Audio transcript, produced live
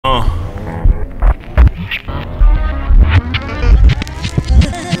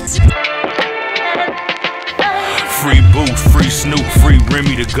free Snoop, free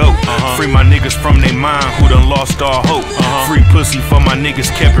Remy the GOAT. Free my niggas from they mind who done lost all hope. Free pussy for my niggas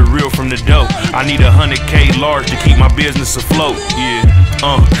kept it real from the dope. I need 100K large to keep my business afloat.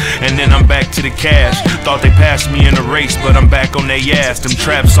 And then I'm back to the cash. Thought they passed me in the race, but I'm back on they ass. Them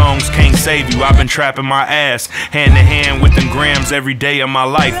trap songs can't save you, I've been trapping my ass. Hand to hand with them grams every day of my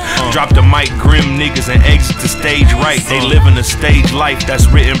life. Drop the mic, grim niggas, and exit the stage right. They living a stage life that's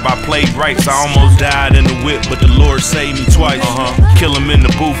written by playwrights. I almost died in the whip, but the Lord saved me twice. Kill him in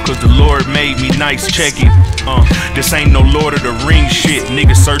the booth, cause the Lord made me nice. Check it. This ain't no Lord of the Ring shit.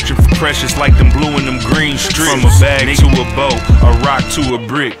 Niggas searching for precious like them blue and them green strips. From a bag to a bow, a rock to a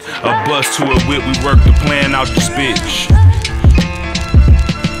brick, a bus to a whip, we work the plan out this bitch.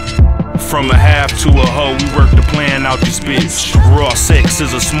 From a half to a hoe, we work the plan out this bitch. Raw sex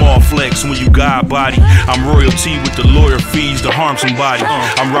is a small flex when you got body. I'm royalty with the lawyer fees to harm somebody.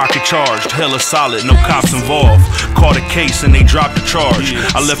 I'm rocket charged, hella solid, no cops involved. Caught a case and they dropped the charge.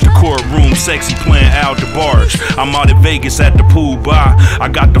 I left the courtroom sexy playing out the barge. I'm out at Vegas at the pool bar. I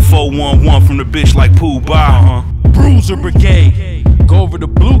got the 411 from the bitch like pool bar. Bruiser Brigade. Go over the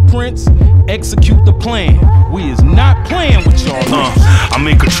blueprints, execute the plan. We is not playing with y'all. I'm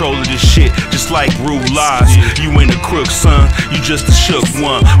in control of this shit, just like rule lies. You ain't a crook, son, you just a shook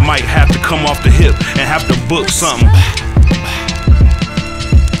one. Might have to come off the hip and have to book something.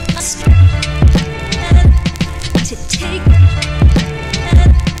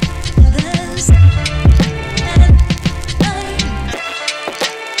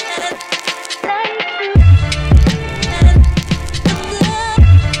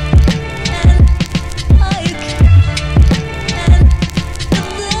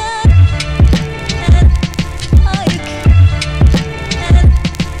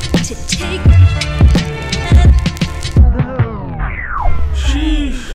 Take